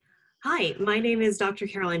Hi, my name is Dr.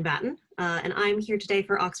 Caroline Batten, and I'm here today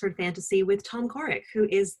for Oxford Fantasy with Tom Corrick, who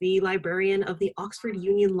is the librarian of the Oxford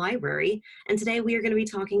Union Library. And today we are going to be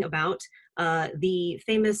talking about the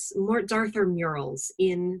famous Morte D'Arthur murals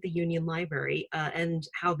in the Union Library and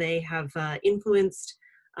how they have influenced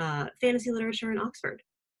fantasy literature in Oxford.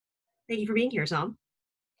 Thank you for being here, Tom.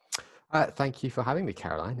 Thank you for having me,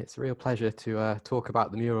 Caroline. It's a real pleasure to talk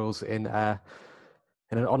about the murals in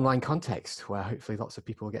an online context where hopefully lots of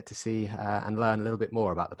people get to see and learn a little bit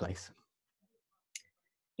more about the place.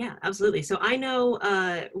 Yeah, absolutely. So I know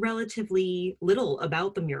relatively little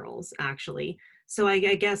about the murals, actually. So I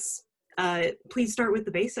guess please start with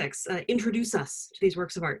the basics. Introduce us to these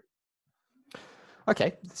works of art.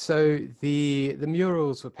 Okay, so the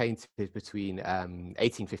murals were painted between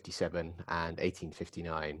 1857 and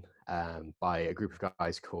 1859 by a group of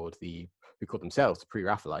guys who called themselves the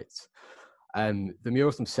Pre-Raphaelites. The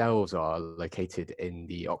murals themselves are located in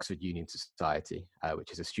the Oxford Union Society,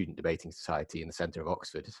 which is a student debating society in the centre of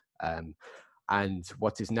Oxford. And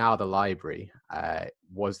what is now the library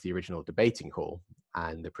was the original debating hall,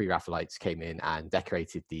 and the Pre-Raphaelites came in and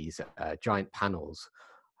decorated these giant panels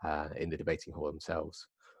in the debating hall themselves.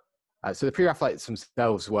 So the Pre-Raphaelites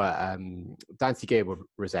themselves were Dante Gabriel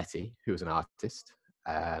Rossetti, who was an artist.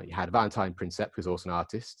 You had Valentine Prinsep, who was also an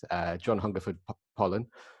artist. John Hungerford Pollen,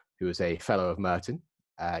 who was a fellow of Merton.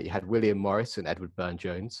 You had William Morris and Edward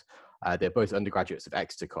Burne-Jones. They're both undergraduates of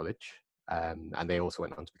Exeter College, and they also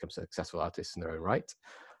went on to become successful artists in their own right.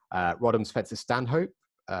 Rodham Spencer Stanhope,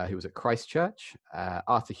 who was at Christ Church.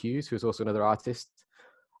 Arthur Hughes, who was also another artist.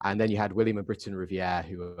 And then you had William and Britton Riviere,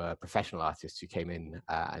 who were professional artists who came in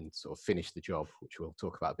and sort of finished the job, which we'll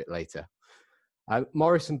talk about a bit later.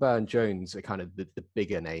 Morris and Burne-Jones are kind of the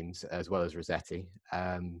bigger names, as well as Rossetti.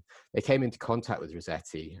 They came into contact with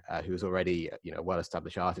Rossetti, who was already a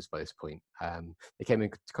well-established artist by this point. They came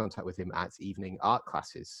into contact with him at evening art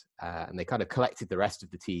classes, and they kind of collected the rest of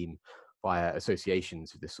the team via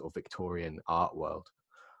associations with this sort of Victorian art world.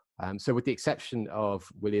 So with the exception of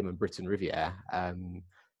William and Britton Riviere,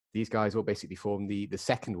 these guys all basically formed the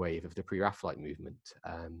second wave of the Pre-Raphaelite movement.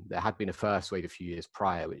 There had been a first wave a few years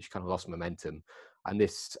prior, which kind of lost momentum, and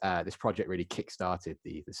this project really kick-started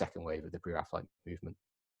the second wave of the Pre-Raphaelite movement.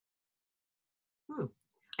 Hmm.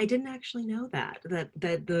 I didn't actually know that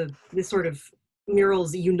this sort of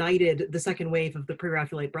murals united the second wave of the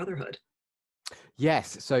Pre-Raphaelite Brotherhood.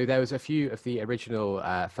 Yes, so there was a few of the original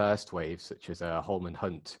first waves, such as Holman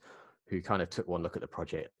Hunt, who kind of took one look at the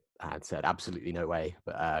project and said, absolutely no way,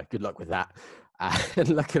 but good luck with that. And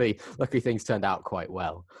luckily things turned out quite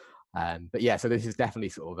well. But yeah, so this is definitely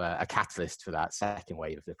sort of a catalyst for that second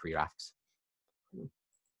wave of the pre-Raphs.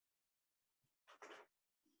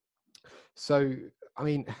 So, I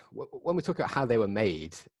mean, when we talk about how they were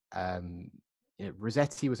made,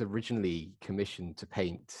 Rossetti was originally commissioned to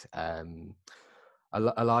paint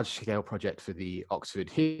a large-scale project for the Oxford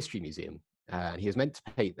History Museum. He was meant to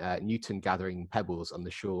paint Newton gathering pebbles on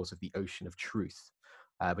the shores of the Ocean of Truth,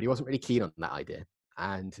 but he wasn't really keen on that idea.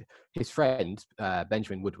 And his friend,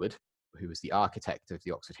 Benjamin Woodward, who was the architect of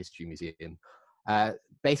the Oxford History Museum,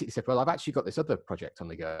 basically said, well, I've actually got this other project on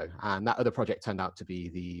the go. And that other project turned out to be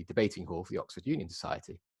the debating hall for the Oxford Union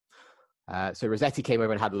Society. So Rossetti came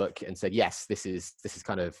over and had a look and said, yes, this is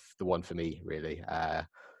kind of the one for me, really.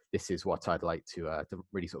 This is what I'd like to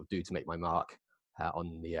really sort of do to make my mark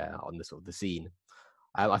on the sort of the scene.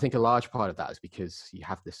 I think a large part of that is because you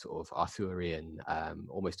have this sort of Arthurian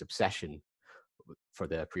almost obsession for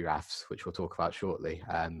the pre-Raphs, which we'll talk about shortly.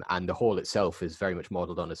 And the hall itself is very much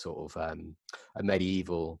modelled on a sort of a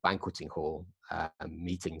medieval banqueting hall,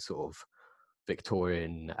 meeting sort of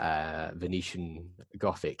Victorian, Venetian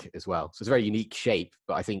Gothic as well. So it's a very unique shape,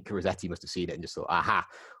 but I think Rossetti must have seen it and just thought, aha,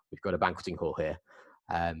 we've got a banqueting hall here.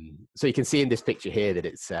 So you can see in this picture here that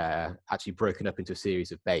it's actually broken up into a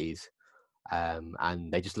series of bays,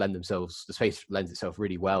 and they just the space lends itself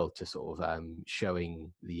really well to sort of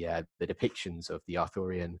showing the depictions of the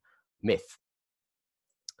myth.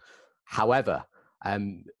 However,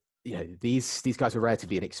 these guys were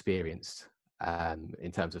relatively inexperienced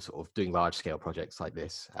in terms of sort of doing large scale projects like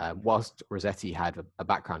this. Whilst Rossetti had a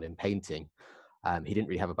background in painting, he didn't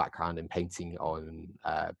really have a background in painting on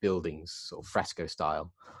buildings, sort of fresco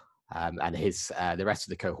style. And the rest of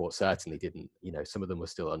the cohort certainly didn't. Some of them were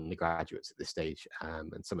still undergraduates at this stage,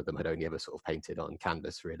 and some of them had only ever sort of painted on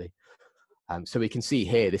canvas, really. So we can see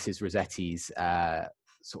here, this is Rossetti's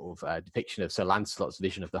sort of depiction of Sir Lancelot's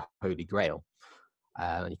vision of the Holy Grail.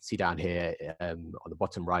 And you can see down here on the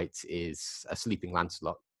bottom right is a sleeping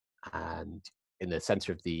Lancelot, and in the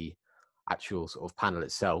center of the actual sort of panel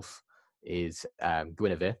itself is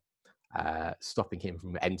Guinevere, stopping him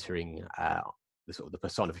from entering the sort of the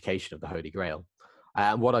personification of the Holy Grail.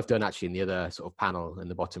 And what I've done actually in the other sort of panel in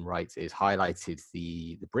the bottom right is highlighted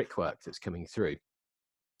the brickwork that's coming through.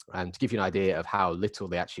 And to give you an idea of how little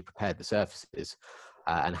they actually prepared the surfaces,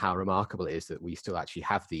 and how remarkable it is that we still actually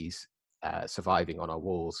have these surviving on our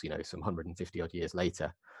walls, you know, some 150 odd years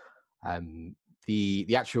later.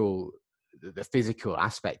 The actual, the physical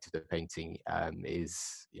aspect of the painting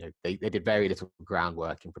is, you know, they did very little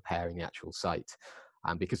groundwork in preparing the actual site.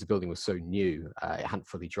 And because the building was so new, it hadn't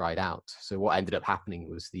fully dried out. So what ended up happening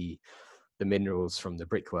was the minerals from the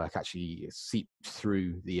brickwork actually seeped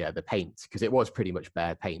through the paint, because it was pretty much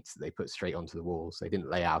bare paint that they put straight onto the walls. They didn't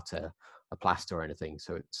lay out a plaster or anything.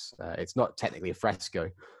 So it's not technically a fresco.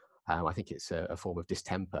 I think it's a form of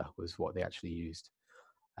distemper was what they actually used.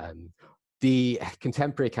 The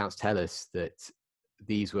contemporary accounts tell us that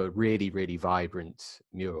these were really, really vibrant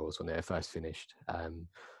murals when they were first finished.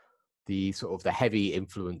 The sort of the heavy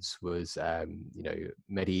influence was, you know,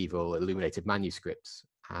 medieval illuminated manuscripts.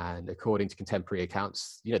 And according to contemporary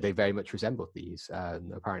accounts, you know, they very much resembled these.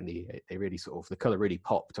 Apparently, they really sort of, the color really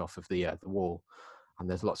popped off of the wall. And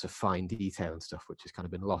there's lots of fine detail and stuff, which has kind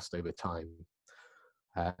of been lost over time.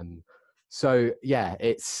 So yeah,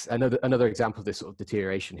 it's another example of this sort of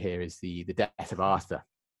deterioration here is the death of Arthur.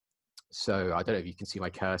 So I don't know if you can see my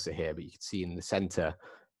cursor here, but you can see in the center,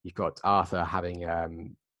 you've got Arthur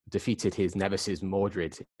having defeated his nemesis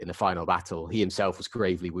Mordred in the final battle. He himself was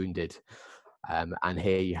gravely wounded. And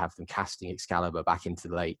here you have them casting Excalibur back into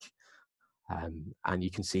the lake. And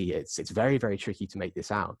you can see it's very, very tricky to make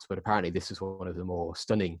this out. But apparently this is one of the more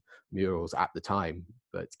stunning murals at the time.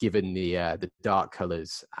 But given the dark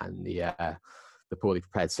colors and the poorly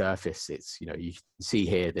prepared surface, it's, you know, you can see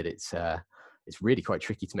here that it's really quite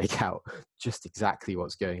tricky to make out just exactly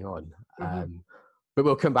what's going on. Mm-hmm. But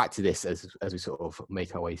we'll come back to this as we sort of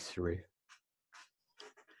make our way through.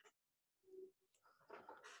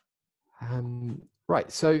 Right,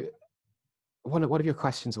 so one of your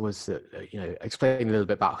questions was that, you know, explain a little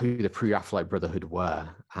bit about who the Pre-Raphaelite Brotherhood were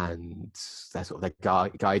and their sort of their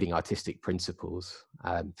guiding artistic principles.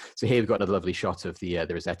 So here we've got another lovely shot of the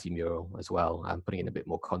Rossetti mural as well, putting in a bit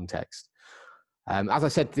more context. As I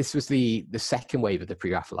said, this was the second wave of the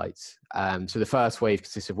Pre-Raphaelites. So the first wave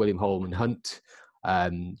consists of William Holman Hunt,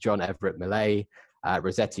 John Everett Millais,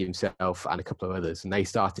 Rossetti himself, and a couple of others, and they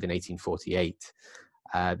started in 1848.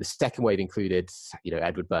 The second wave included, you know,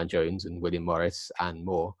 Edward Burne-Jones and William Morris and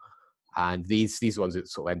more, and these ones that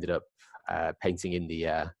sort of ended up painting in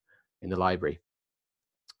the library.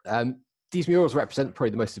 These murals represent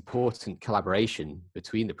probably the most important collaboration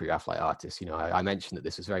between the Pre-Raphaelite artists. You know, I mentioned that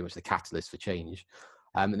this was very much the catalyst for change.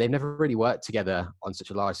 And they've never really worked together on such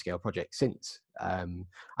a large-scale project since. And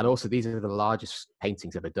also, these are the largest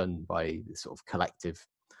paintings ever done by this sort of collective.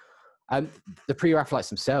 The Pre-Raphaelites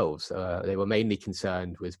themselves, they were mainly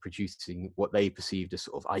concerned with producing what they perceived as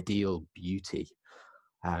sort of ideal beauty.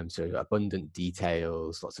 So abundant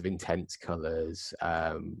details, lots of intense colors,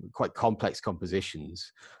 quite complex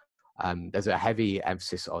compositions. There's a heavy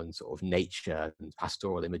emphasis on sort of nature and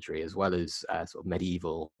pastoral imagery, as well as sort of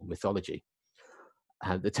medieval mythology.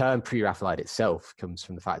 The term Pre-Raphaelite itself comes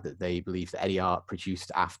from the fact that they believe that any art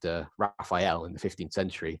produced after Raphael in the 15th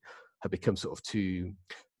century had become sort of too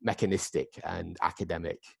mechanistic and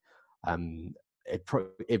academic.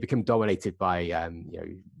 It became dominated by you know,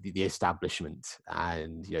 the establishment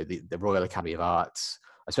and, you know, the Royal Academy of Arts,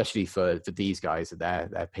 especially for these guys at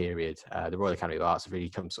their period. The Royal Academy of Arts have really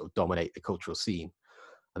come sort of dominate the cultural scene,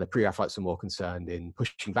 and the Pre-Raphaelites are more concerned in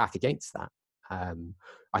pushing back against that.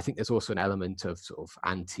 I think there's also an element of sort of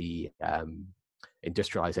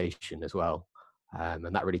anti-industrialization as well,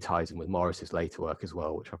 and that really ties in with Morris's later work as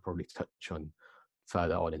well, which I'll probably touch on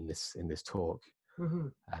further on in this talk. Mm-hmm.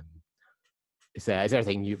 Is there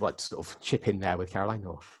anything you'd like to sort of chip in there with, Caroline?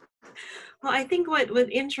 Or? Well, I think what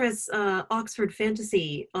interests Oxford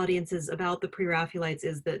fantasy audiences about the Pre-Raphaelites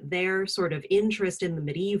is that their sort of interest in the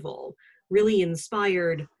medieval really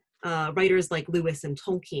inspired writers like Lewis and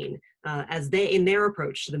Tolkien as in their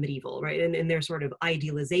approach to the medieval, right? And in their sort of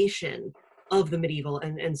idealization of the medieval.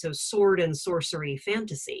 And so sword and sorcery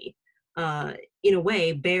fantasy, in a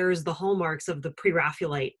way, bears the hallmarks of the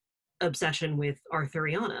Pre-Raphaelite obsession with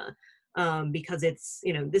Arthuriana. Because it's,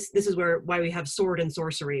 you know, this is why we have sword and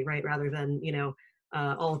sorcery, right? Rather than, you know,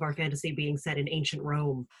 all of our fantasy being set in ancient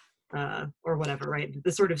Rome or whatever, right?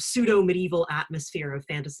 The sort of pseudo-medieval atmosphere of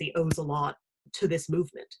fantasy owes a lot to this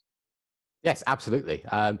movement. Yes, absolutely.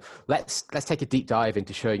 Let's take a deep dive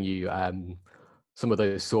into showing you some of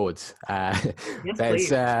those swords. Yes, please.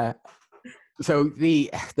 So the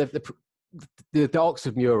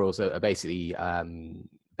Oxford murals are basically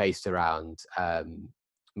based around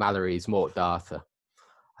Mallory's Morte D'Arthur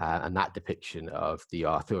and that depiction of the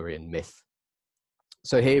Arthurian myth.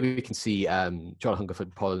 So here we can see John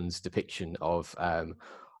Hungerford Pollen's depiction of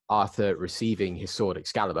Arthur receiving his sword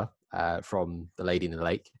Excalibur from the Lady in the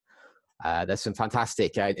Lake. There's some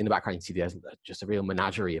fantastic, in the background you can see there's just a real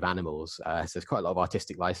menagerie of animals. So there's quite a lot of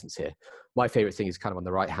artistic license here. My favorite thing is kind of on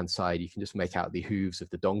the right-hand side, you can just make out the hooves of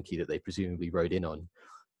the donkey that they presumably rode in on.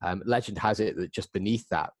 Legend has it that just beneath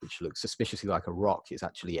that, which looks suspiciously like a rock, is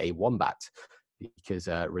actually a wombat, because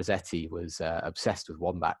Rossetti was obsessed with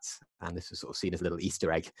wombats, and this was sort of seen as a little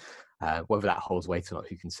Easter egg. Whether that holds weight or not,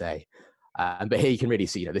 who can say? But here you can really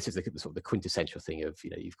see, this is the sort of the quintessential thing of,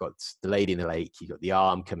 you've got the Lady in the Lake, you've got the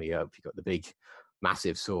arm coming up, you've got the big,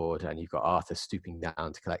 massive sword, and you've got Arthur stooping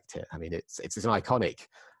down to collect it. I mean, it's an iconic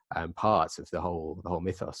part of the whole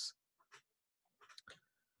mythos.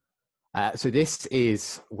 So this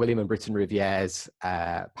is William and Britton Riviere's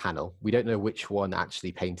panel. We don't know which one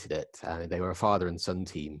actually painted it. They were a father and son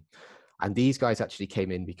team. And these guys actually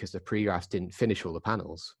came in because the pre-Raphs didn't finish all the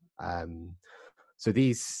panels. So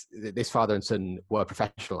this father and son were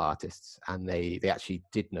professional artists, and they actually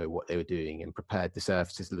did know what they were doing and prepared the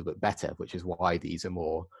surfaces a little bit better, which is why these are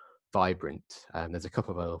more vibrant. There's a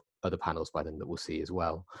couple of other panels by them that we'll see as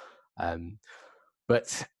well.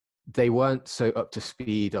 But they weren't so up to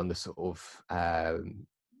speed on the sort of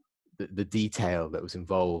the detail that was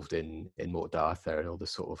involved in Morte D'Arthur and all the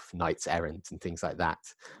sort of knights errant and things like that.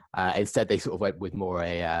 Instead, they sort of went with more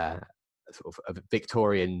a sort of a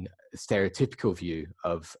Victorian stereotypical view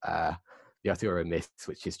of the Arthurian myth,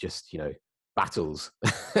 which is just battles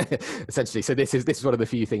essentially. So this is one of the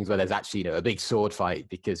few things where there's actually a big sword fight,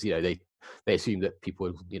 because they assume that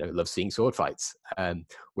people love seeing sword fights,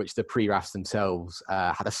 which the pre-Raphs themselves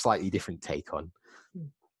had a slightly different take on.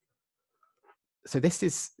 So this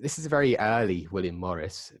is a very early William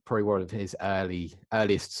Morris, probably one of his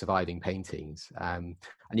earliest surviving paintings, and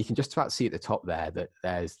you can just about see at the top there that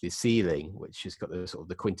there's the ceiling, which has got the sort of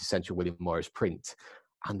the quintessential William Morris print,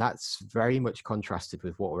 and that's very much contrasted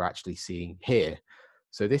with what we're actually seeing here.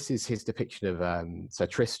 So this is his depiction of Sir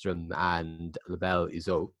Tristram and La Belle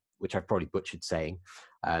Isotte, which I've probably butchered saying,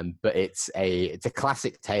 but it's a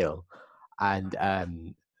classic tale,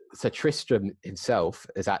 and Sir Tristram himself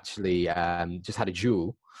has actually just had a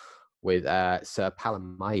duel with Sir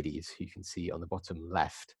Palomides, who you can see on the bottom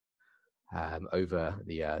left, over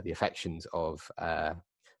the affections of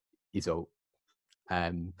Isotte.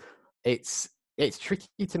 It's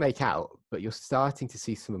tricky to make out, but you're starting to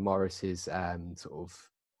see some of Morris's sort of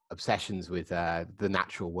obsessions with the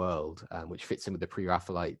natural world, which fits in with the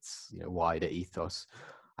Pre-Raphaelites, wider ethos.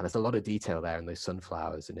 And there's a lot of detail there in those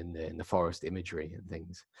sunflowers and in the forest imagery and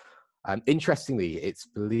things. Interestingly, it's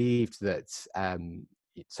believed that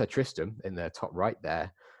Sir Tristram, in the top right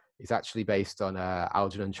there, is actually based on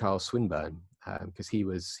Algernon Charles Swinburne, because he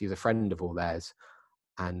was a friend of all theirs,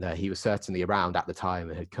 and he was certainly around at the time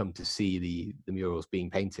and had come to see the murals being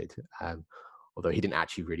painted. Although he didn't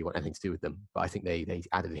actually really want anything to do with them, but I think they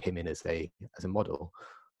added him in as a model.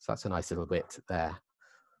 So that's a nice little bit there.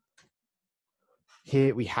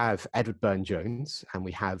 Here we have Edward Burne-Jones, and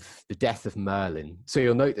we have the death of Merlin. So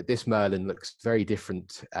you'll note that this Merlin looks very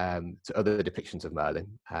different to other depictions of Merlin,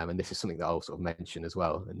 and this is something that I'll sort of mention as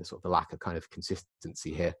well, and the sort of the lack of kind of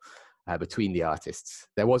consistency here between the artists.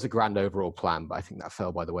 There was a grand overall plan, but I think that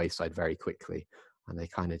fell by the wayside very quickly, and they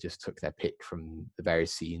kind of just took their pick from the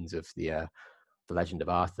various scenes of the Legend of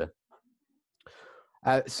Arthur.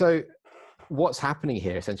 So what's happening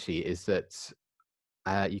here essentially is that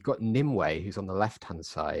you've got Nimue, who's on the left-hand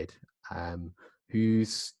side,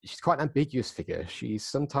 she's quite an ambiguous figure. She's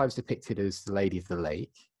sometimes depicted as the Lady of the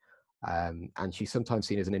Lake, and she's sometimes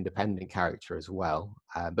seen as an independent character as well.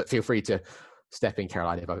 But feel free to step in,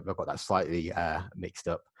 Caroline, if I've got that slightly mixed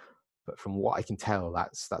up. But from what I can tell,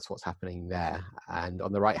 that's what's happening there. And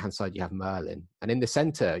on the right-hand side, you have Merlin. And in the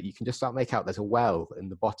center, you can just start make out there's a well in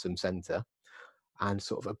the bottom center. And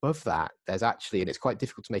sort of above that, there's actually, and it's quite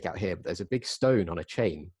difficult to make out here, but there's a big stone on a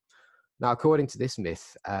chain. Now, according to this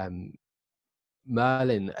myth,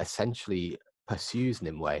 Merlin essentially pursues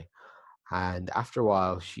Nimue. And after a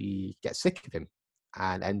while, she gets sick of him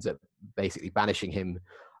and ends up basically banishing him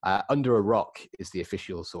under a rock, is the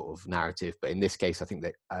official sort of narrative. But in this case, I think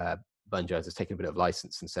that Burne-Jones has taken a bit of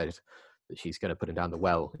license and said that she's going to put him down the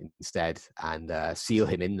well instead and seal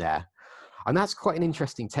him in there. And that's quite an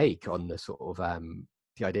interesting take on the sort of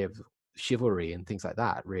the idea of chivalry and things like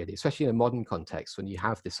that, really, especially in a modern context when you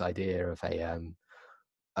have this idea of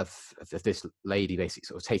of this lady basically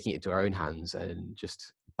sort of taking it into her own hands and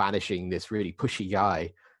just banishing this really pushy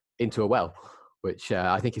guy into a well, which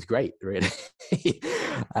I think is great, really.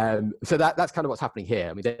 So that's kind of what's happening here.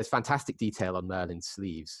 I mean, there's fantastic detail on Merlin's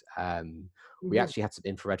sleeves. We Mhm. actually had some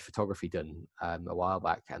infrared photography done a while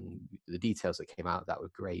back, and the details that came out of that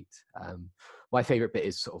were great. My favorite bit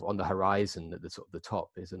is sort of on the horizon at the sort of the top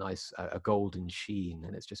is a nice a golden sheen,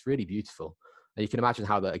 and it's just really beautiful. And you can imagine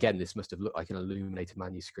how that, again, this must have looked like an illuminated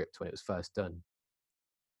manuscript when it was first done.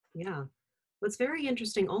 Yeah. What's very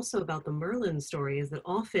interesting also about the Merlin story is that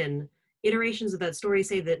often iterations of that story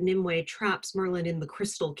say that Nimue traps Merlin in the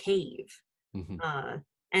crystal cave. Hmm. Uh,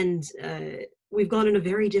 and we've gone in a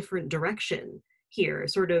very different direction here,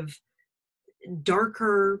 sort of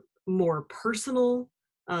darker, more personal,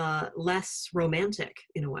 less romantic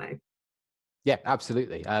in a way. Yeah,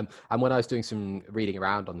 absolutely. And when I was doing some reading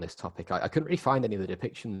around on this topic, I couldn't really find any of the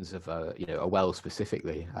depictions of, a well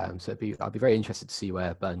specifically. So I'd be very interested to see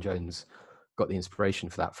where Burne-Jones got the inspiration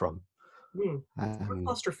for that from. It's more Um,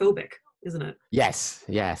 claustrophobic, isn't it? yes,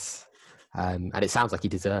 yes, and it sounds like he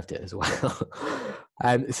deserved it as well.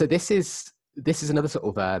 So this is another sort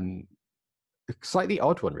of slightly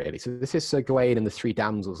odd one, really. So this is Sir Gawain and the Three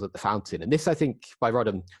Damsels at the Fountain, and this, I think, by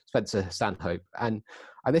Rodham Spencer Stanhope, and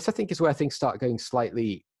this, I think, is where things start going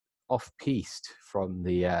slightly off-piste from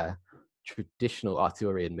the traditional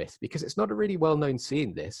Arthurian myth, because it's not a really well-known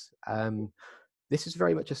scene. This is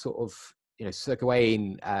very much a sort of, Sir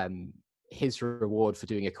Gawain. His reward for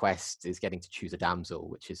doing a quest is getting to choose a damsel,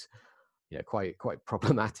 which is, quite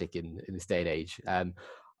problematic in this day and age.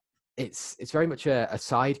 It's very much a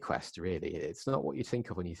side quest, really. It's not what you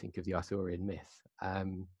think of when you think of the Arthurian myth.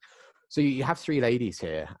 So you have three ladies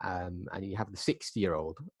here, and you have the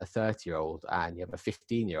 60-year-old, a 30-year-old, and you have a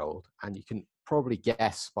 15-year-old, and you can probably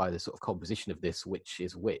guess by the sort of composition of this which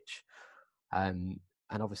is which. And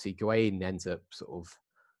obviously Gawain ends up sort of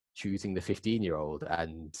choosing the 15-year-old,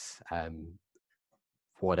 and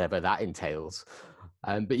whatever that entails.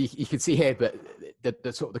 But you can see here, but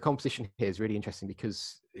the sort of the composition here is really interesting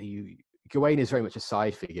because Gawain is very much a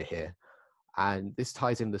side figure here, and this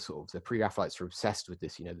ties in the sort of the Pre-Raphaelites are obsessed with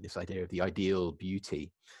this, this idea of the ideal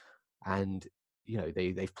beauty, and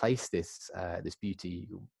they've placed this beauty,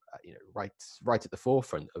 right at the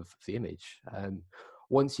forefront of the image.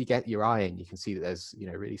 Once you get your eye in, you can see that there's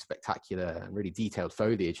really spectacular and really detailed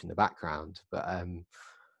foliage in the background, but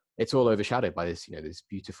it's all overshadowed by this this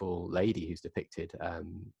beautiful lady who's depicted.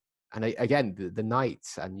 And again, the knight,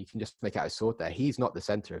 and you can just make out his sword there. He's not the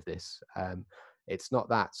center of this. It's not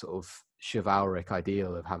that sort of chivalric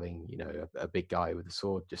ideal of having a big guy with a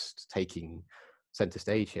sword just taking center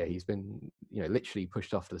stage here. He's been literally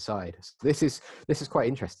pushed off to the side. So this is quite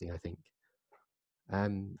interesting, I think.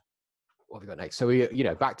 What have we got next? So we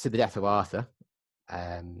back to the death of Arthur.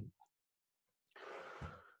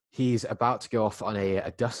 He's about to go off on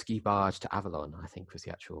a dusky barge to Avalon, I think was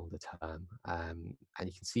the term. And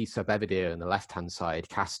you can see Sir Bedivere on the left-hand side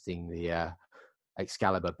casting the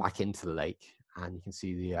Excalibur back into the lake. And you can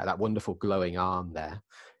see that wonderful glowing arm there.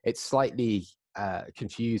 It's slightly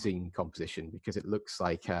confusing composition because it looks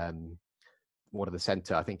like one of the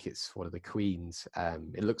center, I think it's one of the queens.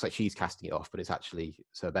 It looks like she's casting it off, but it's actually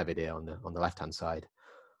Sir Bedivere on the left-hand side.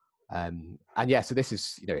 And yeah, so this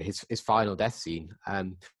is his final death scene.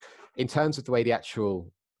 In terms of the way the actual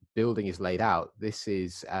building is laid out, this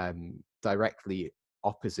is directly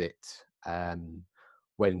opposite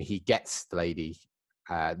when he gets the lady,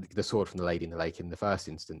 the sword from the lady in the lake in the first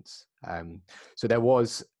instance. So there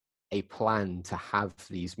was a plan to have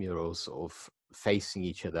these murals sort of facing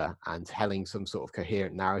each other and telling some sort of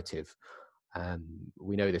coherent narrative.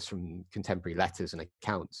 We know this from contemporary letters and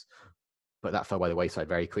accounts, but that fell by the wayside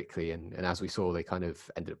very quickly. And as we saw, they kind of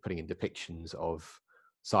ended up putting in depictions of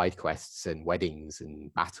side quests and weddings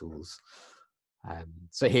and battles.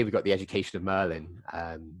 So here we've got the education of Merlin.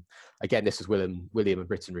 Again, this is William and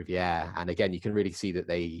Britain Riviere. And again, you can really see that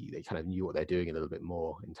they kind of knew what they're doing a little bit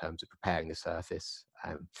more in terms of preparing the surface.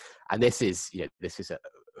 And this is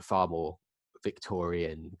a far more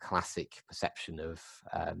Victorian classic perception of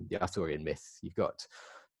the Arthurian myth. You've got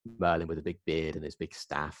Merlin with a big beard and his big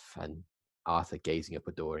staff, and Arthur gazing up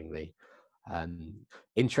adoringly.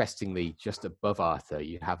 Interestingly, just above Arthur,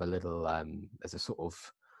 you have a little, there's a sort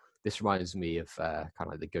of, this reminds me of kind of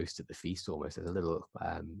like the ghost at the feast almost. There's a little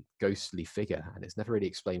ghostly figure, and it's never really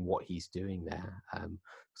explained what he's doing there.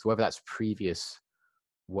 So whether that's previous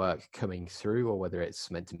work coming through or whether it's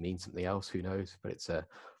meant to mean something else, who knows? But it's a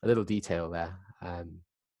little detail there.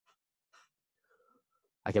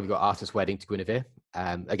 Again, we've got Arthur's wedding to Guinevere.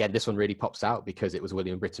 Again, this one really pops out because it was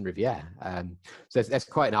William Britain Riviere. So there's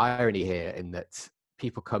quite an irony here in that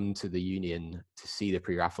people come to the Union to see the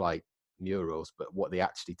Pre-Raphaelite murals, but what they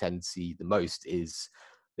actually tend to see the most is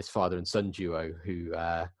this father and son duo who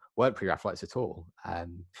weren't Pre-Raphaelites at all. I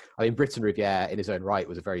mean, Britton Riviere, in his own right,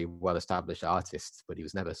 was a very well-established artist, but he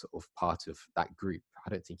was never sort of part of that group. I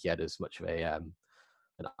don't think he had as much of an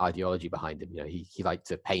ideology behind him. You know, he liked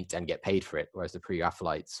to paint and get paid for it, whereas the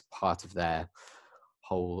Pre-Raphaelites, part of their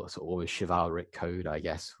whole sort of almost chivalric code, I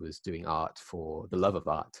guess, was doing art for the love of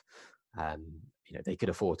art. You know, they could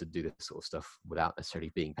afford to do this sort of stuff without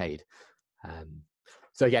necessarily being paid.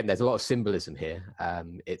 So again, there's a lot of symbolism here.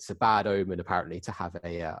 It's a bad omen, apparently, to have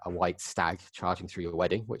a white stag charging through your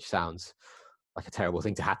wedding, which sounds like a terrible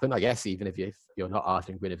thing to happen, I guess, even if you're not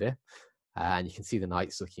Arthur and Guinevere. And you can see the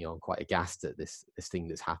knights looking on quite aghast at this thing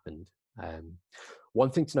that's happened.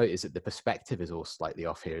 One thing to note is that the perspective is all slightly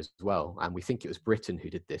off here as well. And we think it was Britton who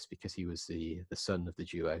did this because he was the son of the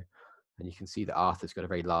duo. And you can see that Arthur's got a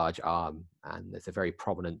very large arm, and there's a very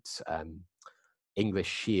prominent English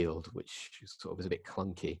shield, which sort of was a bit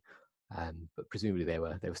clunky. But presumably they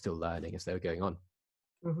were still learning as they were going on.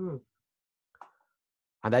 Mm-hmm.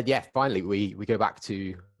 And then, yeah, finally we go back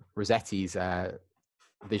to Rossetti's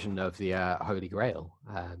vision of the Holy Grail.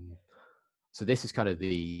 So this is kind of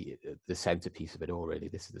the centerpiece of it all, really.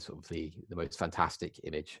 This is the sort of the most fantastic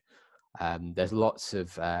image. There's lots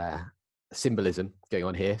of symbolism going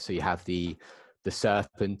on here. So you have the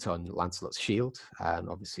serpent on Lancelot's shield, and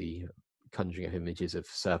obviously conjuring of images of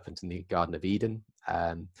serpent in the Garden of Eden.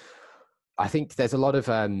 I think there's a lot of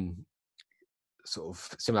sort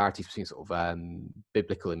of similarities between sort of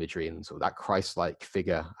biblical imagery and sort of that Christ-like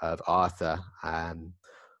figure of Arthur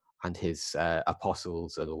and his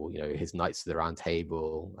apostles, and all, you know, his knights of the Round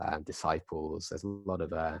Table, disciples. There's a lot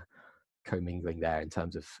of commingling there in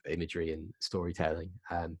terms of imagery and storytelling.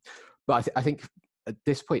 But I think at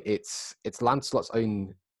this point, it's Lancelot's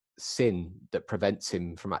own sin that prevents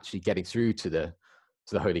him from actually getting through to the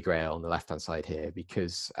Holy Grail on the left-hand side here,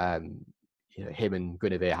 because you know, him and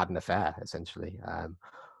Guinevere had an affair essentially.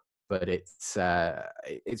 But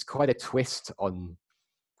it's quite a twist on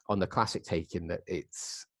the classic take, in that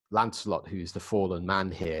it's Lancelot who's the fallen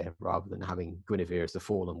man here, rather than having Guinevere as the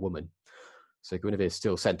fallen woman. So Guinevere is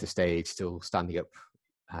still center stage, still standing up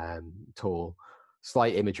tall.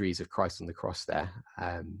 Slight imageries of Christ on the cross there,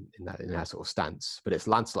 in that sort of stance. But it's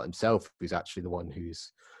Lancelot himself who's actually the one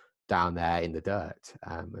who's down there in the dirt,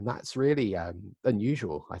 and that's really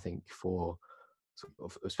unusual, I think, for sort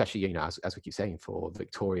of, especially, you know, as we keep saying, for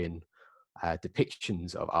Victorian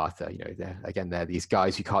depictions of Arthur. You know, they're these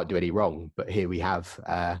guys who can't do any wrong, but here we have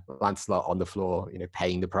Lancelot on the floor, you know,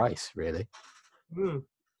 paying the price, really. Mm.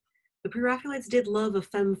 The Pre-Raphaelites did love a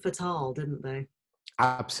femme fatale, didn't they?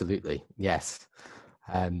 Absolutely, yes.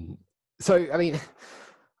 So, I mean,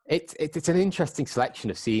 it's an interesting selection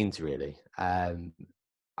of scenes, really.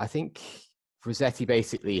 I think Rossetti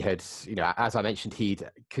basically had, you know, as I mentioned, he'd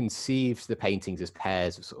conceived the paintings as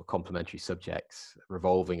pairs of sort of complementary subjects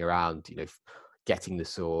revolving around, you know, getting the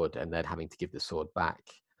sword and then having to give the sword back.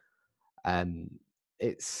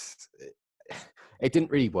 It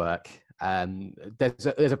didn't really work.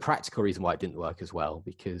 There's a practical reason why it didn't work as well,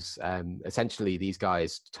 because essentially these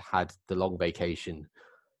guys had the long vacation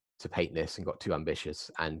to paint this and got too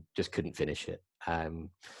ambitious and just couldn't finish it.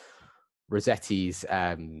 Rossetti's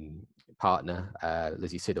partner,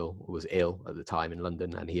 Lizzie Siddall, was ill at the time in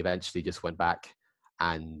London, and he eventually just went back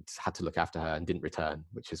and had to look after her and didn't return,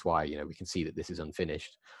 which is why, you know, we can see that this is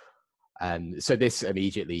unfinished. So this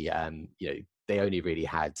immediately, you know, they only really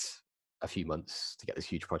had a few months to get this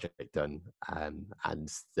huge project done, and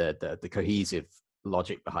the cohesive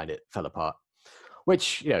logic behind it fell apart,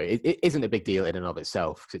 which, you know, it isn't a big deal in and of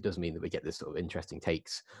itself, because it does mean that we get this sort of interesting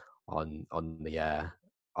takes on the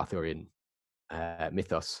Arthurian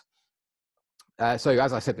mythos. So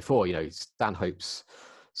as I said before, you know, Stanhope's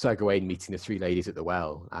Sir Gawain meeting the three ladies at the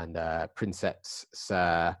well, and Princess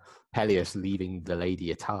Sir Peleus leaving the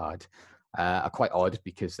Lady Attard are quite odd,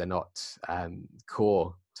 because they're not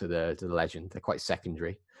core to the legend. They're quite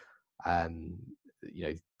secondary. You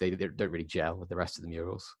know, they don't really gel with the rest of the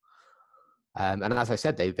murals. And as I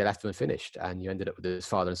said, they left them unfinished, and you ended up with this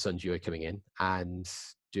father and son duo coming in and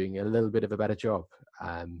doing a little bit of a better job.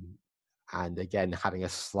 And again, having a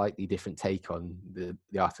slightly different take on the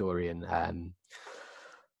Arthurian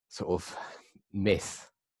sort of myth.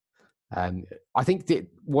 I think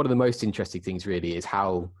one of the most interesting things really is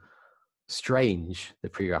how strange the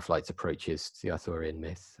Pre-Raphaelites approach is to the Arthurian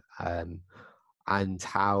myth, and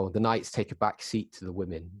how the knights take a back seat to the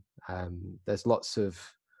women. There's lots of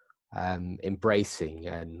embracing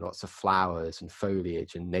and lots of flowers and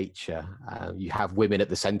foliage and nature. You have women at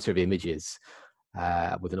the center of images,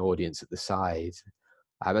 with an audience at the side.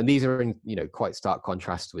 And these are in, you know, quite stark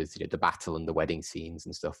contrast with, you know, the battle and the wedding scenes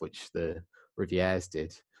and stuff, which the Rivieres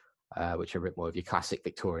did. which are a bit more of your classic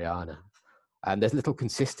Victoriana. And there's little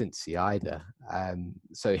consistency either.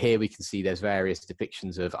 So here we can see there's various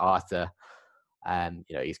depictions of Arthur.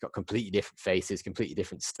 He's got completely different faces, completely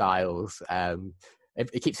different styles.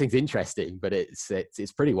 It keeps things interesting, but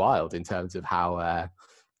it's pretty wild in terms of how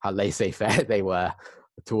laissez-faire they were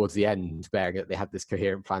towards the end, bearing that they had this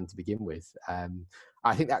coherent plan to begin with.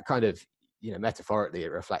 I think that kind of, metaphorically,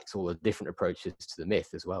 it reflects all the different approaches to the myth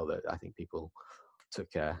as well that I think people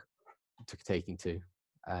took a taking to.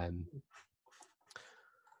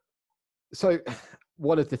 So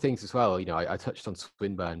one of the things as well, I touched on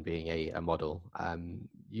Swinburne being a model.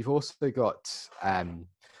 You've also got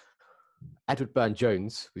Edward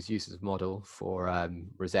Burne-Jones was used as a model for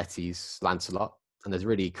Rossetti's Lancelot. And there's a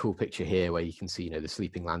really cool picture here where you can see, the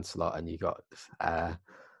sleeping Lancelot, and you got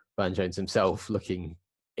Burne-Jones himself looking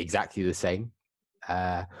exactly the same.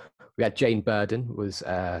 We had Jane Burden was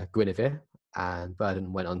Guinevere, and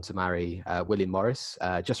Burden went on to marry William Morris,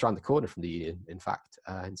 just around the corner from the union, in fact,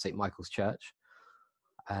 in St. Michael's Church.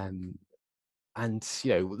 And,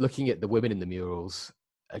 looking at the women in the murals,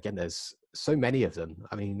 again, there's so many of them.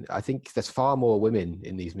 I mean, I think there's far more women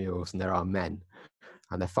in these murals than there are men,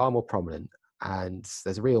 and they're far more prominent, and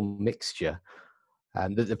there's a real mixture.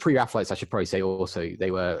 The Pre-Raphaelites, I should probably say also,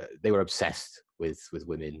 they were obsessed with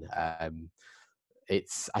women.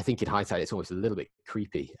 I think in hindsight, it's almost a little bit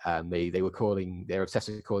creepy. They were obsessed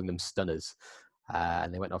with calling them stunners,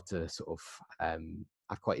 and they went off to sort of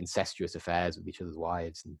have quite incestuous affairs with each other's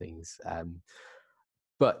wives and things.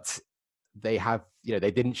 But they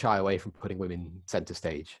didn't shy away from putting women center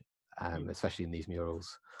stage, especially in these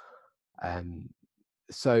murals.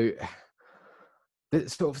 So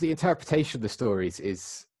the interpretation of the stories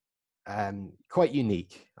is quite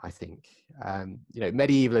unique, I think.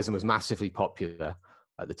 Medievalism was massively popular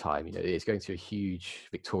at the time. It's going through a huge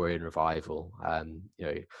Victorian revival.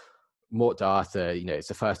 Morte D'Arthur, it's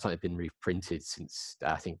the first time it's been reprinted since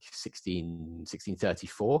I think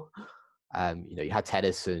 1634. You had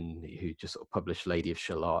Tennyson, who just sort of published Lady of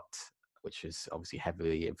Shalott, which is obviously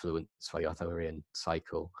heavily influenced by the Arthurian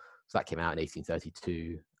cycle. So that came out in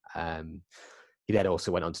 1832. He then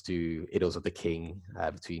also went on to do Idylls of the King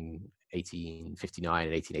between 1859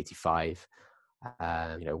 and 1885.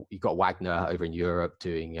 You got Wagner over in Europe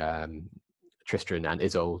doing Tristan and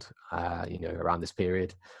Isolde, around this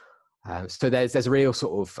period. So there's a real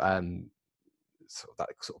sort of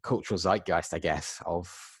cultural zeitgeist, I guess,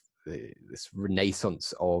 of this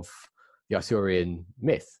renaissance of the Arthurian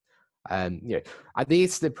myth. And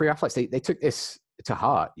these, the Pre-Raphaelites, they took this to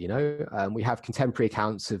heart. We have contemporary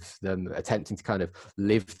accounts of them attempting to kind of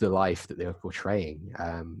live the life that they were portraying.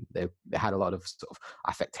 They had a lot of sort of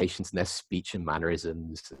affectations in their speech and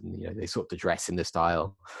mannerisms, and they sort of dress in the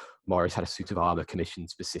style. Morris had a suit of armor commissioned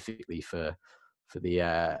specifically for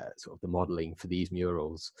the sort of the modeling for these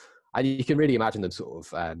murals, and you can really imagine them sort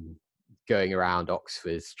of going around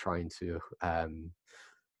Oxford trying to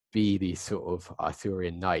be these sort of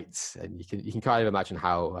Arthurian knights, and you can kind of imagine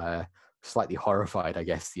how slightly horrified, I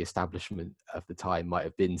guess, the establishment of the time might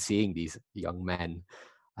have been seeing these young men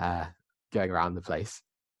going around the place.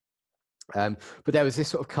 But there was this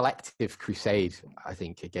sort of collective crusade, I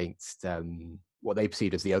think, against what they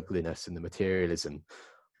perceived as the ugliness and the materialism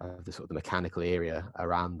of the sort of the mechanical area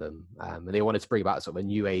around them, and they wanted to bring about sort of a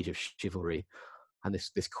new age of chivalry. And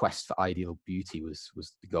this quest for ideal beauty was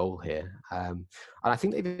the goal here. And I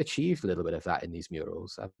think they've achieved a little bit of that in these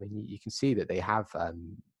murals. I mean, you can see that they have,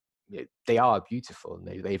 they are beautiful,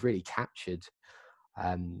 and they've really captured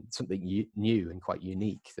something new and quite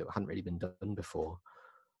unique that hadn't really been done before.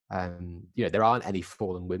 There aren't any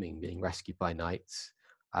fallen women being rescued by knights.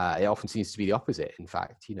 It often seems to be the opposite. In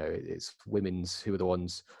fact, it's women who are the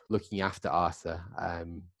ones looking after Arthur,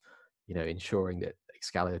 ensuring that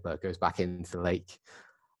Excalibur goes back into the lake.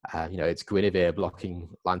 It's Guinevere blocking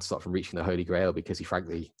Lancelot from reaching the Holy Grail because he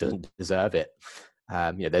frankly doesn't deserve it.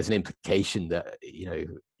 There's an implication that,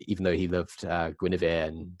 even though he loved Guinevere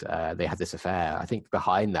and they had this affair, I think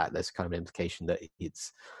behind that there's kind of an implication that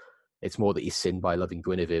it's more that he sinned by loving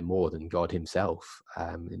Guinevere more than God himself,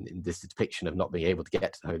 in this depiction of not being able to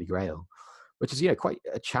get to the Holy Grail, which is, quite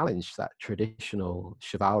a challenge to that traditional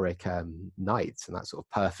chivalric knight and that sort of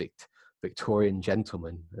perfect Victorian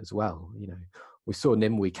gentleman as well. We saw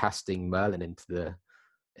Nimue casting Merlin into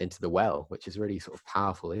the well, which is a really sort of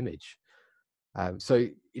powerful image. So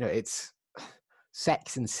it's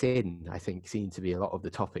sex and sin, I think, seem to be a lot of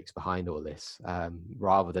the topics behind all this,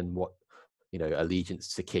 rather than what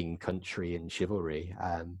allegiance to king, country, and chivalry.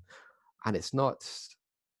 And it's not,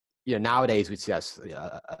 nowadays we'd see that's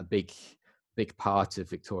a big big part of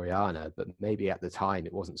Victoriana, but maybe at the time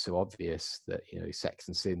it wasn't so obvious that, you know, sex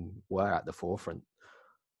and sin were at the forefront.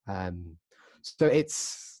 Um, so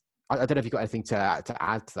it's, I don't know if you've got anything to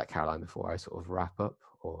add to that, Caroline, before I sort of wrap up,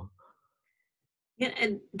 or. Yeah,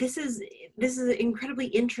 and this is incredibly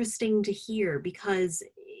interesting to hear, because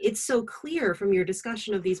it's so clear from your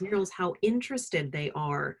discussion of these murals how interested they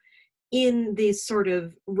are in these sort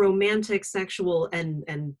of romantic, sexual,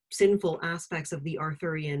 and sinful aspects of the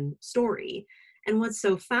Arthurian story. And what's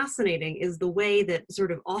so fascinating is the way that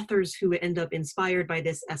sort of authors who end up inspired by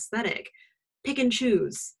this aesthetic pick and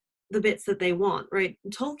choose the bits that they want, right?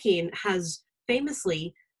 Tolkien has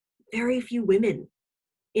famously very few women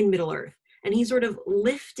in Middle Earth. And he sort of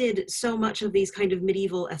lifted so much of these kind of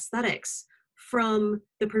medieval aesthetics from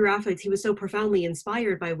the Pre-Raphaelites. He was so profoundly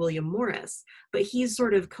inspired by William Morris, but he's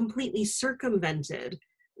sort of completely circumvented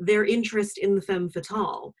their interest in the femme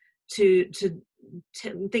fatale to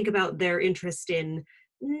think about their interest in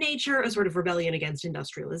nature, a sort of rebellion against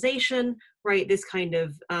industrialization, right? This kind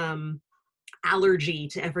of allergy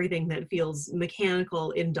to everything that feels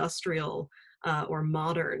mechanical, industrial, or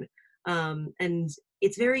modern. And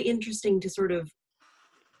it's very interesting to sort of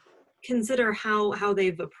consider how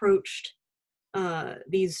they've approached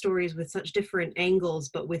these stories with such different angles,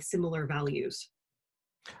 but with similar values.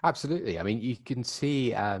 Absolutely. I mean, you can see,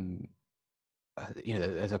 you know,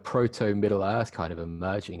 there's a proto Middle Earth kind of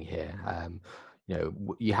emerging here. You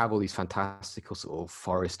know, you have all these fantastical sort of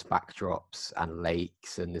forest backdrops and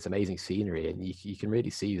lakes and this amazing scenery, and you can really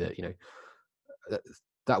see that, you know,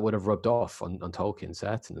 that would have rubbed off on Tolkien,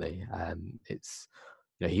 certainly. It's,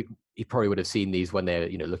 you know, he probably would have seen these when they're,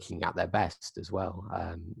 you know, looking at their best as well.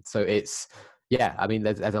 So it's, yeah, I mean,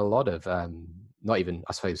 there's a lot of not even,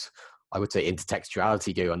 I suppose I would say,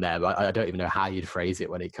 intertextuality going on there, but I don't even know how you'd phrase it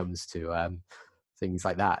when it comes to things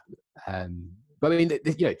like that. But I mean,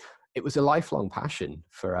 you know, it was a lifelong passion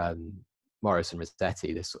for Morris and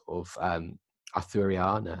Rossetti, this sort of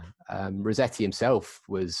Arthuriana. Rossetti himself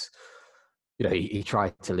was, you know, he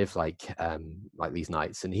tried to live like these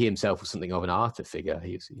knights, and he himself was something of an Arthur figure.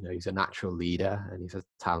 He's, you know, he's a natural leader, and he's a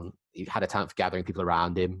talent. He had a talent for gathering people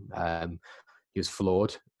around him. He was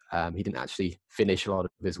flawed. He didn't actually finish a lot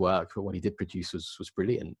of his work, but what he did produce was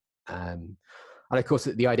brilliant. And of course,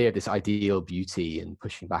 the idea of this ideal beauty and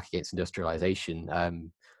pushing back against industrialization.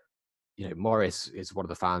 You know, Morris is one of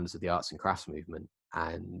the founders of the arts and crafts movement,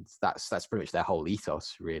 and that's pretty much their whole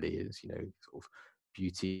ethos. Really, is, you know, sort of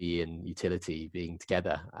beauty and utility being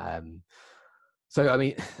together. So I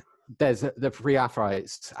mean, there's the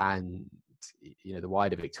Pre-Raphaelites and, you know, the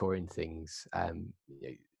wider Victorian things. You know,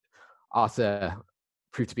 Arthur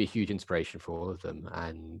proved to be a huge inspiration for all of them,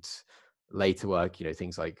 and later work, you know,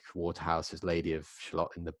 things like Waterhouse's Lady of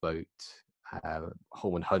Shalott in the Boat.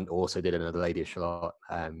 Holman Hunt also did another Lady of Shalott.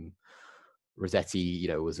 Rossetti, you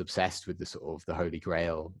know, was obsessed with the sort of the Holy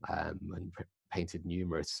Grail, and painted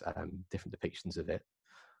numerous different depictions of it.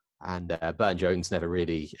 And Burne-Jones never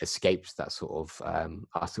really escaped that sort of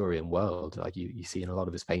Arthurian world. Like you see in a lot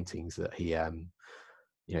of his paintings that he,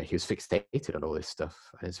 you know, he was fixated on all this stuff,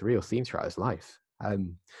 and it's a real theme throughout his life.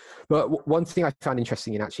 But one thing I found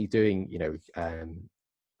interesting in actually doing, you know,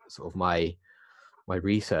 sort of my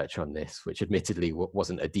research on this, which admittedly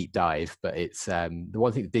wasn't a deep dive, but it's the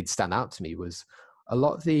one thing that did stand out to me was a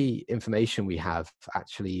lot of the information we have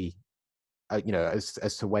actually, you know,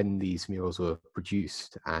 as to when these murals were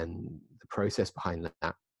produced and the process behind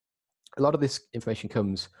that. A lot of this information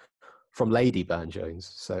comes from Lady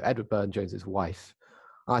Burne-Jones, so Edward Burne-Jones's wife.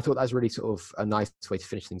 I thought that was really sort of a nice way to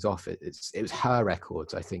finish things off. It was her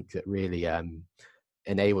records, I think, that really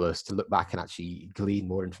enable us to look back and actually glean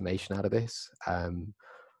more information out of this. I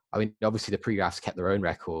mean, obviously the Pre-Raphs kept their own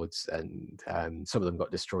records, and some of them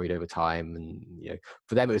got destroyed over time. And, you know,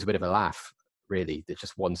 for them it was a bit of a laugh, really, that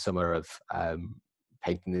just one summer of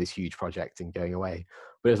painting this huge project and going away.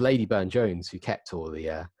 But it was Lady Burne-Jones who kept all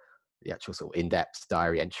the actual sort of in-depth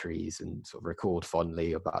diary entries and sort of record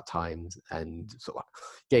fondly about times, and sort of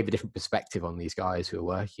gave a different perspective on these guys who are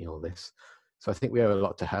working all this. So I think we owe a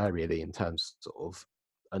lot to her, really, in terms of sort of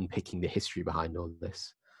unpicking the history behind all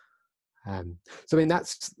this. So I mean,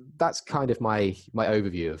 that's kind of my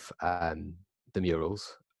overview of the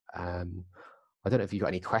murals. I don't know if you've got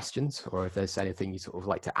any questions, or if there's anything you sort of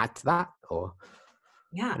like to add to that, or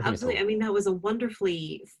Yeah, anything at all. absolutely. I mean, that was a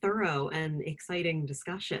wonderfully thorough and exciting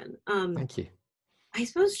discussion. Thank you. I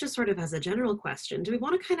suppose, just sort of as a general question, do we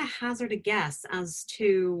want to kind of hazard a guess as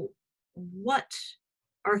to what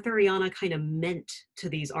Arthuriana kind of meant to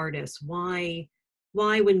these artists? Why,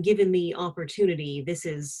 when given the opportunity, this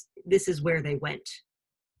is where they went?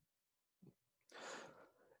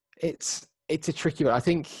 It's it's a tricky one. I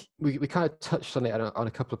think we kind of touched on it on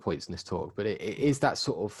a couple of points in this talk, but it is that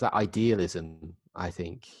sort of that idealism, I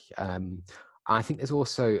think. I think there's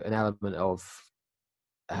also an element of,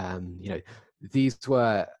 these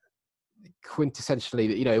were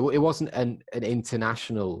quintessentially, it wasn't an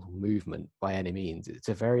international movement by any means. It's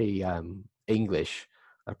a very English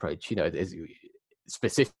approach,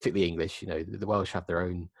 specifically English. The Welsh have their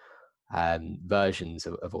own versions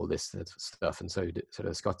of all this sort of stuff, and so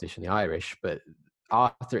the Scottish and the Irish. But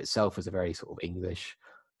Arthur itself was a very sort of English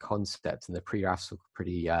concept, and the pre-Raphs were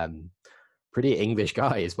pretty English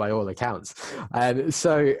guys by all accounts.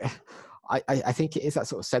 So I think it is that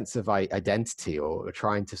sort of sense of identity, or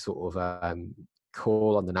trying to sort of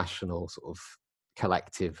call on the national sort of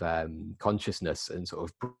collective consciousness and sort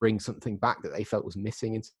of bring something back that they felt was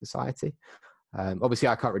missing in society. Obviously,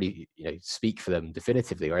 I can't really, speak for them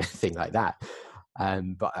definitively or anything like that.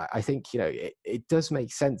 But I think, it does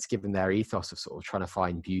make sense given their ethos of sort of trying to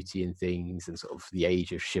find beauty in things and sort of the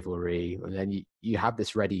age of chivalry. And then you have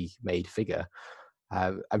this ready-made figure.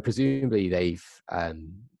 And presumably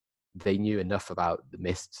they knew enough about the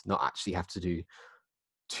mists not actually have to do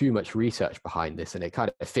too much research behind this. And it kind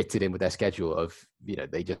of fitted in with their schedule of,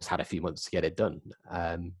 they just had a few months to get it done.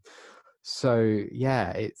 So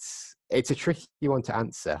yeah, it's a tricky one to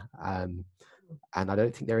answer. And I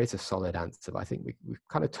don't think there is a solid answer, but I think we've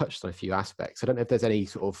kind of touched on a few aspects. I don't know if there's any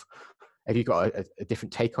sort of, have you got a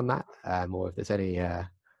different take on that, or if there's any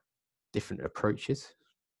different approaches?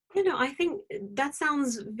 I think that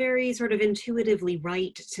sounds very sort of intuitively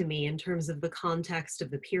right to me in terms of the context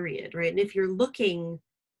of the period, right? And if you're looking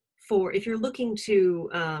to,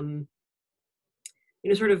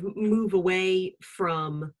 sort of move away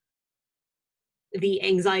from the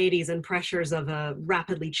anxieties and pressures of a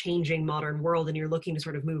rapidly changing modern world, and you're looking to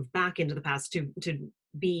sort of move back into the past to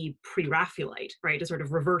be pre-Raphaelite, right? To sort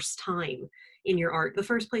of reverse time in your art, the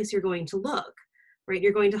first place you're going to look, right?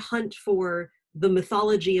 You're going to hunt for the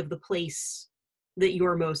mythology of the place that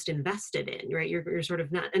you're most invested in, right? You're sort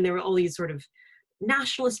of not, and there were all these sort of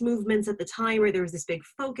nationalist movements at the time, where there was this big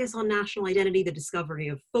focus on national identity, the discovery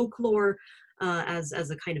of folklore as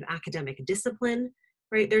a kind of academic discipline,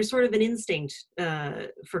 right? There's sort of an instinct,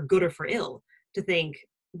 for good or for ill, to think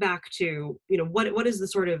back to, what is the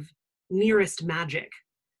sort of nearest magic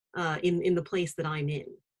in the place that I'm in.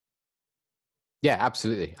 Yeah,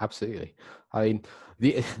 absolutely, absolutely. I mean,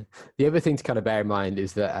 the the other thing to kind of bear in mind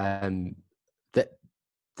is that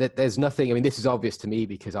that there's nothing. I mean, this is obvious to me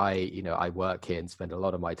because I work here and spend a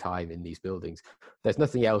lot of my time in these buildings. There's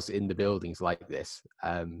nothing else in the buildings like this,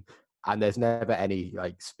 and there's never any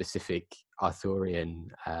like specific Arthurian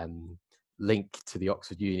link to the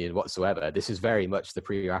Oxford Union whatsoever. This is very much the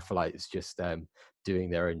Pre-Raphaelites just doing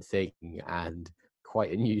their own thing, and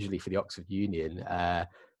quite unusually for the Oxford Union,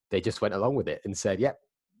 they just went along with it and said, "Yep,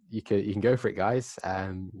 you can go for it, guys.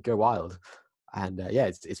 Go wild." And yeah,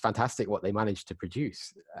 it's fantastic what they managed to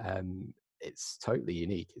produce. It's totally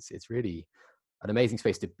unique. It's really an amazing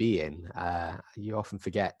space to be in. You often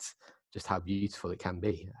forget just how beautiful it can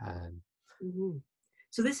be. Mm-hmm.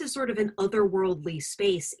 So this is sort of an otherworldly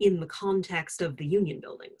space in the context of the Union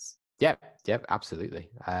buildings. Yep, absolutely.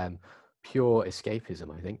 Pure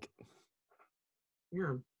escapism, I think.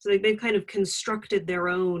 Yeah. So they've kind of constructed their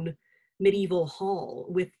own medieval hall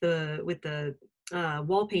with the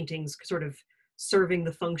wall paintings sort of serving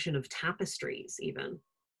the function of tapestries, even.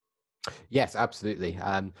 Yes, absolutely.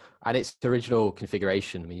 And its original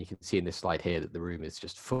configuration, I mean, you can see in this slide here that the room is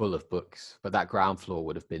just full of books, but that ground floor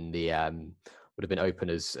would have been open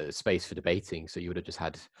as a space for debating. So you would have just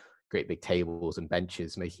had great big tables and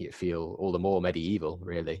benches, making it feel all the more medieval,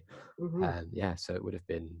 really. Mm-hmm. Yeah, so it would have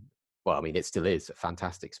been, well, I mean, it still is a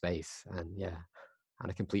fantastic space, and yeah, and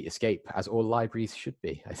a complete escape, as all libraries should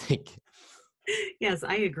be, I think. Yes,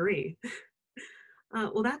 I agree.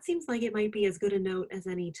 Well, that seems like it might be as good a note as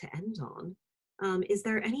any to end on. Is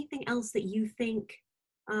there anything else that you think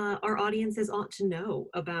our audiences ought to know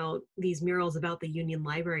about these murals, about the Union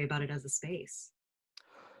Library, about it as a space?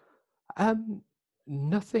 Um,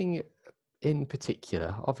 Nothing in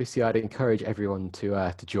particular. Obviously, I'd encourage everyone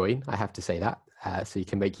to join. I have to say that, so you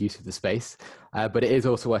can make use of the space. But it is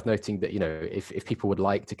also worth noting that if people would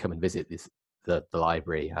like to come and visit the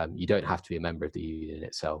library, you don't have to be a member of the union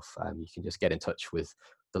itself. You can just get in touch with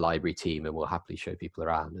the library team, and we'll happily show people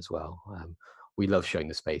around as well. We love showing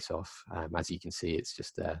the space off. As you can see, it's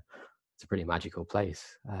just it's a pretty magical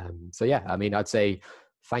place. So yeah, I mean, I'd say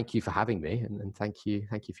thank you for having me, and thank you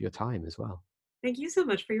for your time as well. Thank you so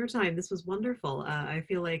much for your time. This was wonderful. I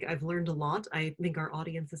feel like I've learned a lot. I think our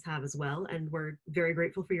audiences have as well, and we're very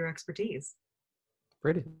grateful for your expertise.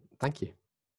 Brilliant. Thank you.